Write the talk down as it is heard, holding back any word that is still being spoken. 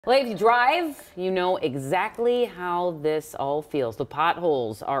Well, if you drive, you know exactly how this all feels. The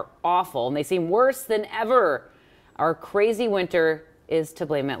potholes are awful and they seem worse than ever. Our crazy winter is to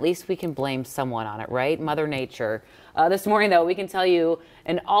blame. At least we can blame someone on it, right? Mother Nature. This morning, though, we can tell you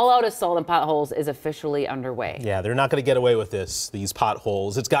an all-out assault on potholes is officially underway. Yeah, they're not going to get away with these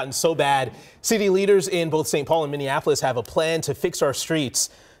potholes. It's gotten so bad. City leaders in both St. Paul and Minneapolis have a plan to fix our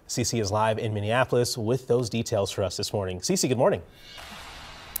streets. Cece is live in Minneapolis with those details for us this morning. Cece, good morning.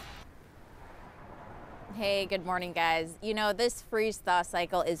 Hey, good morning, guys. You know, this freeze-thaw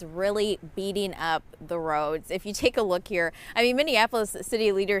cycle is really beating up the roads. If you take a look here, I mean, Minneapolis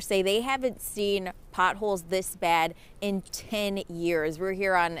city leaders say they haven't seen potholes this bad in 10 years. We're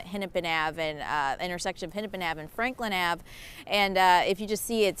here on Hennepin Ave and intersection of Hennepin Ave and Franklin Ave. And if you just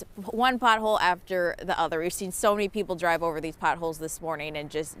see, it's one pothole after the other. We've seen so many people drive over these potholes this morning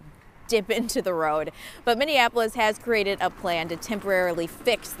and just dip into the road. But Minneapolis has created a plan to temporarily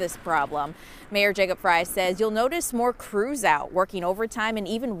fix this problem. Mayor Jacob Fry says you'll notice more crews out working overtime and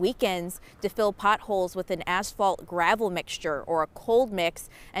even weekends to fill potholes with an asphalt gravel mixture or a cold mix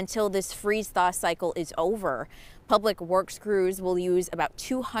until this freeze-thaw cycle is over. Public Works crews will use about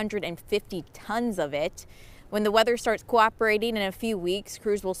 250 tons of it. When the weather starts cooperating in a few weeks,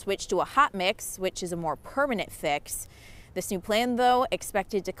 crews will switch to a hot mix, which is a more permanent fix. This new plan, though,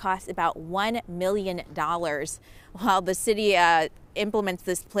 expected to cost about $1 million. While the city implements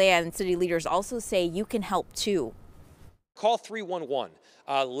this plan, city leaders also say you can help too. Call 311,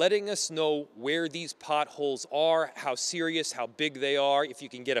 letting us know where these potholes are, how serious, how big they are. If you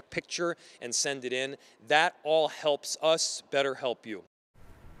can get a picture and send it in, that all helps us better help you.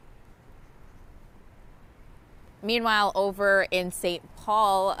 Meanwhile, over in St.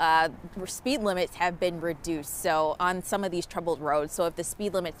 Paul, speed limits have been reduced. So on some of these troubled roads, so if the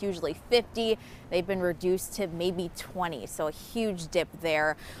speed limit's usually 50, they've been reduced to maybe 20. So a huge dip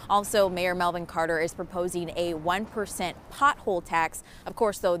there. Also, Mayor Melvin Carter is proposing a 1% pothole tax. Of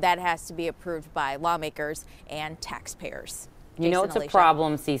course, though, that has to be approved by lawmakers and taxpayers. You know, it's a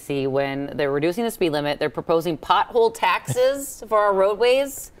problem, Cece, when they're reducing the speed limit, they're proposing pothole taxes for our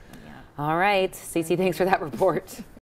roadways. All right, Cece, thanks for that report.